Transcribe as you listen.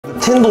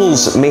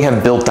Tindalls may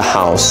have built the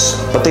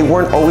house, but they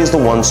weren't always the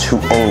ones who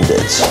owned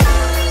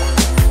it.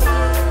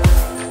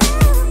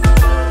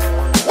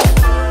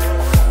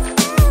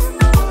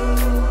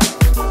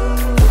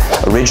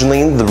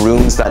 Originally, the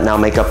rooms that now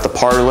make up the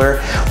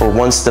parlor were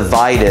once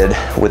divided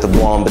with a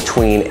wall in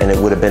between, and it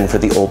would have been for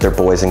the older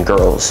boys and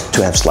girls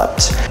to have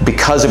slept.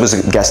 Because it was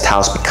a guest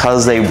house,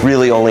 because they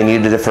really only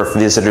needed it for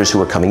visitors who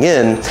were coming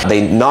in,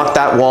 they knocked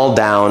that wall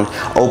down,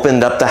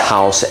 opened up the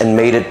house, and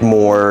made it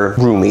more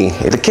roomy.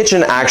 The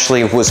kitchen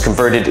actually was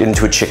converted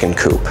into a chicken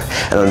coop.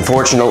 And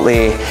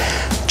unfortunately,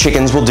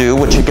 chickens will do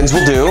what chickens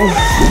will do,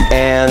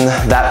 and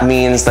that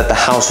means that the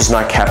house was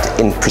not kept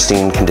in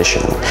pristine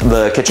condition.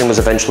 The kitchen was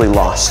eventually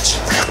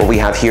lost. What we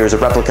have here is a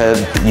replica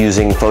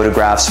using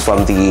photographs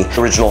from the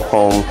original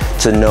home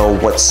to know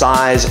what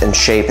size and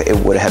shape it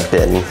would have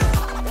been.